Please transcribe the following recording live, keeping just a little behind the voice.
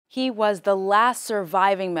He was the last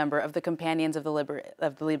surviving member of the Companions of the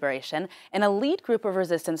Liberation, an elite group of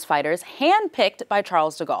resistance fighters handpicked by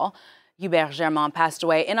Charles de Gaulle. Hubert Germain passed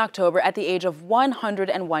away in October at the age of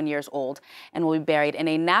 101 years old and will be buried in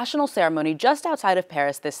a national ceremony just outside of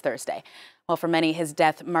Paris this Thursday. Well, for many, his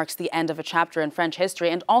death marks the end of a chapter in French history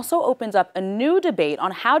and also opens up a new debate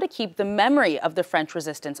on how to keep the memory of the French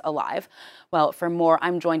resistance alive. Well, for more,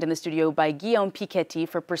 I'm joined in the studio by Guillaume Piketty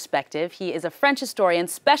for Perspective. He is a French historian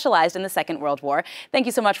specialized in the Second World War. Thank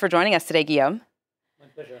you so much for joining us today, Guillaume. My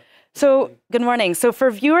pleasure. So, good morning. So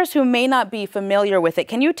for viewers who may not be familiar with it,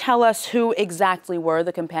 can you tell us who exactly were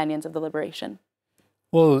the Companions of the Liberation?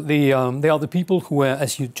 Well, they are the people who were,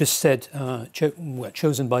 as you just said, were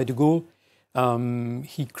chosen by de Gaulle.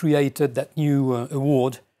 He created that new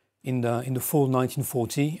award in the fall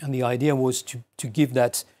 1940, and the idea was to give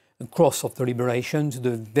that cross of the liberation to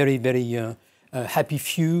the very, very happy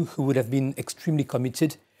few who would have been extremely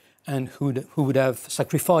committed and who would have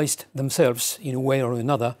sacrificed themselves in a way or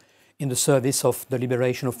another in the service of the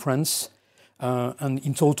liberation of France. And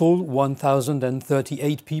in total,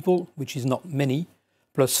 1,038 people, which is not many,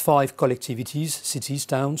 plus 5 collectivities, cities,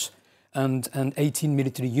 towns, and 18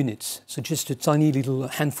 military units. So just a tiny little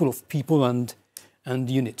handful of people and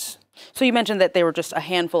units. So you mentioned that they were just a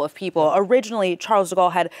handful of people. Originally, Charles de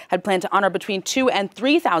Gaulle had planned to honor between 2,000 and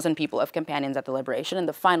 3,000 people of Companions at the Liberation, and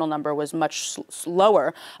the final number was much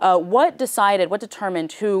lower. What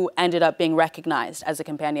determined who ended up being recognized as a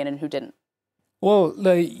companion and who didn't? Well,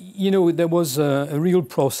 there was a real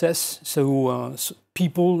process. So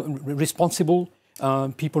people responsible,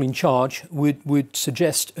 people in charge would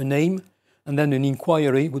suggest a name, and then an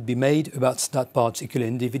inquiry would be made about that particular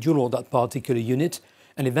individual or that particular unit.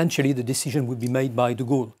 And eventually the decision would be made by de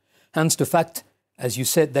Gaulle. Hence the fact, as you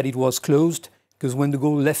said, that it was closed, because when de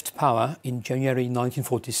Gaulle left power in January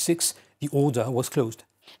 1946, the order was closed.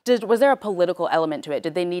 Was there a political element to it?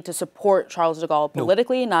 Did they need to support Charles de Gaulle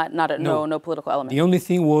politically? No. No political element. The only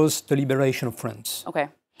thing was the liberation of France. Okay.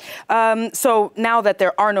 So now that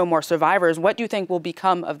there are no more survivors, what do you think will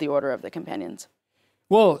become of the Order of the Companions?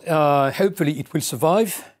 Well, hopefully it will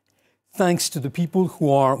survive, thanks to the people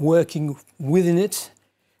who are working within it.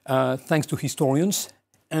 Thanks to historians,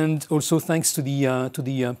 and also thanks to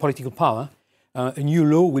the political power, a new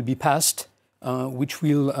law will be passed, which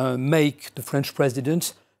will make the French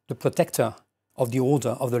president the protector of the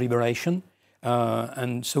order of the liberation,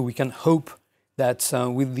 and so we can hope that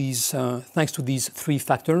with these, thanks to these 3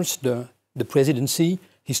 factors, the presidency,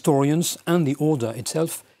 historians, and the order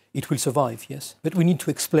itself, it will survive. Yes, but we need to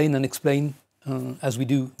explain as we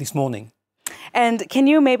do this morning. And can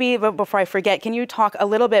you maybe, before I forget, can you talk a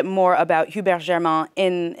little bit more about Hubert Germain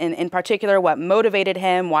in particular? What motivated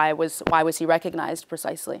him? Why was he recognized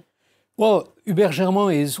precisely? Well, Hubert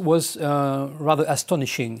Germain was rather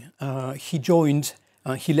astonishing.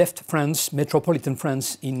 He left France, metropolitan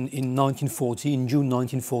France, in 1940, in June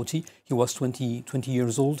 1940. He was 20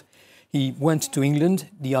 years old. He went to England.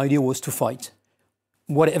 The idea was to fight,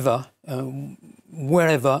 wherever,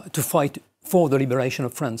 to fight for the liberation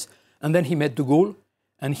of France. And then he met de Gaulle,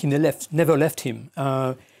 and he never left him.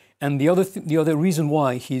 And the other reason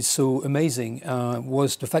why he's so amazing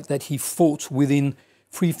was the fact that he fought within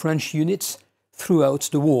 3 French units throughout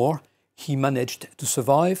the war. He managed to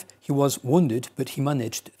survive. He was wounded, but he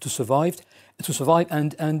managed to survive,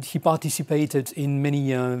 and he participated in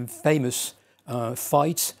many famous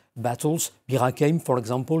fights, battles, Bir Hakeim, for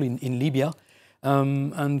example, in Libya.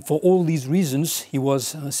 And for all these reasons, he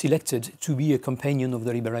was selected to be a companion of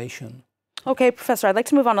the liberation. Okay, Professor, I'd like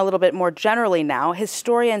to move on a little bit more generally now.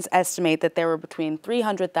 Historians estimate that there were between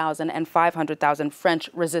 300,000 and 500,000 French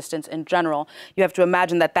resistance in general. You have to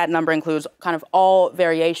imagine that that number includes kind of all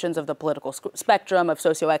variations of the political spectrum, of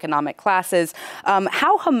socioeconomic classes.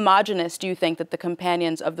 How homogenous do you think that the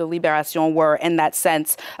Companions of the Liberation were in that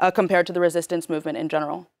sense compared to the resistance movement in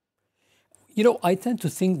general? You know, I tend to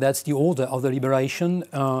think that the order of the liberation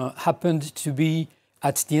happened to be,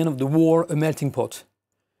 at the end of the war, a melting pot.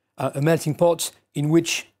 A melting pot in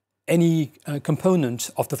which any component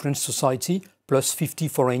of the French society, plus 50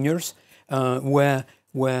 foreigners, were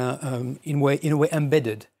in a way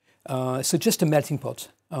embedded. So just a melting pot.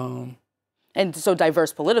 And so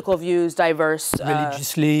diverse political views, diverse...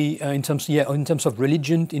 Religiously, in terms of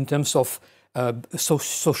religion, in terms of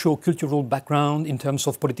socio-cultural background, in terms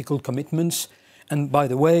of political commitments. And by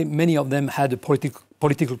the way, many of them had a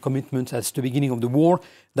political commitment at the beginning of the war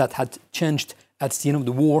that had changed at the end of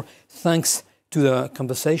the war, thanks to the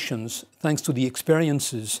conversations, thanks to the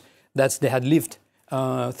experiences that they had lived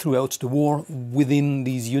throughout the war within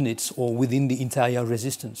these units or within the entire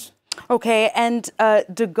resistance. Okay, and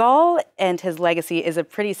de Gaulle and his legacy is a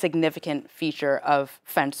pretty significant feature of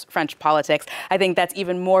French politics. I think that's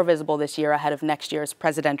even more visible this year ahead of next year's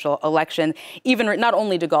presidential election. Even not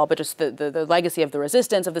only de Gaulle, but just the legacy of the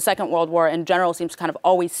resistance, of the Second World War in general seems to kind of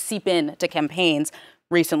always seep in to campaigns.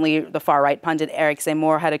 Recently, the far-right pundit Éric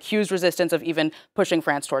Zemmour had accused resistance of even pushing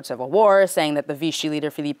France towards civil war, saying that the Vichy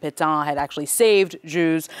leader Philippe Pétain had actually saved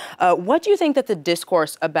Jews. What do you think that the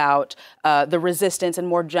discourse about the resistance and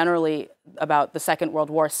more generally about the Second World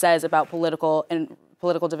War says about political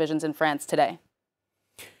divisions in France today?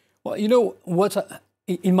 Well, you know what,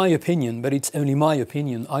 in my opinion, but it's only my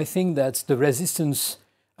opinion, I think that the resistance,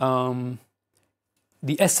 the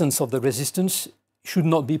essence of the resistance should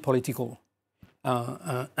not be political.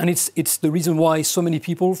 And it's the reason why so many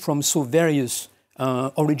people from so various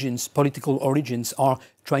origins, political origins, are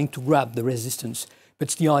trying to grab the resistance. But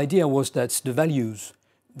the idea was that the values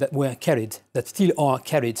that were carried, that still are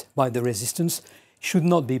carried by the resistance, should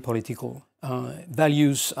not be political.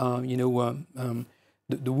 Values, the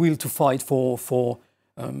will to fight for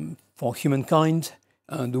humankind,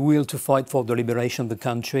 the will to fight for the liberation of the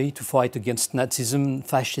country, to fight against Nazism,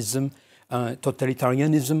 fascism,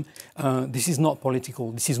 totalitarianism. This is not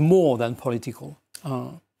political. This is more than political.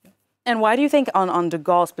 And why do you think, on de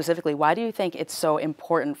Gaulle specifically, why do you think it's so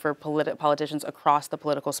important for politicians across the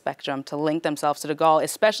political spectrum to link themselves to de Gaulle,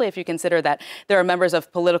 especially if you consider that there are members of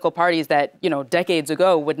political parties that, decades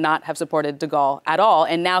ago would not have supported de Gaulle at all,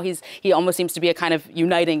 and now he almost seems to be a kind of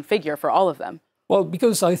uniting figure for all of them? Well,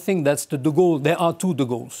 because I think that's the de Gaulle. There are two de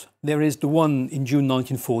Gaulles. There is the one in June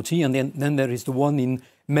 1940, and then there is the one in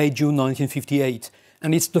May-June 1958.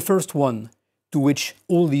 And it's the first one to which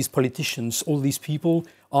all these politicians, all these people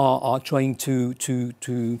are trying to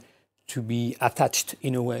be attached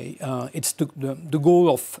in a way. It's the goal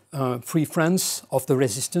of Free France, of the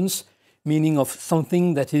resistance, meaning of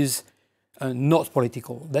something that is not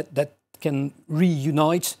political, that can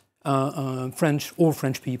reunite all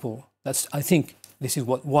French people. I think this is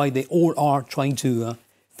why they all are trying to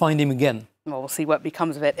find him again. Well, we'll see what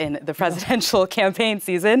becomes of it in the presidential campaign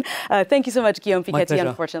season. Thank you so much, Guillaume Piketty.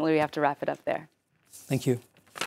 Unfortunately, we have to wrap it up there. Thank you.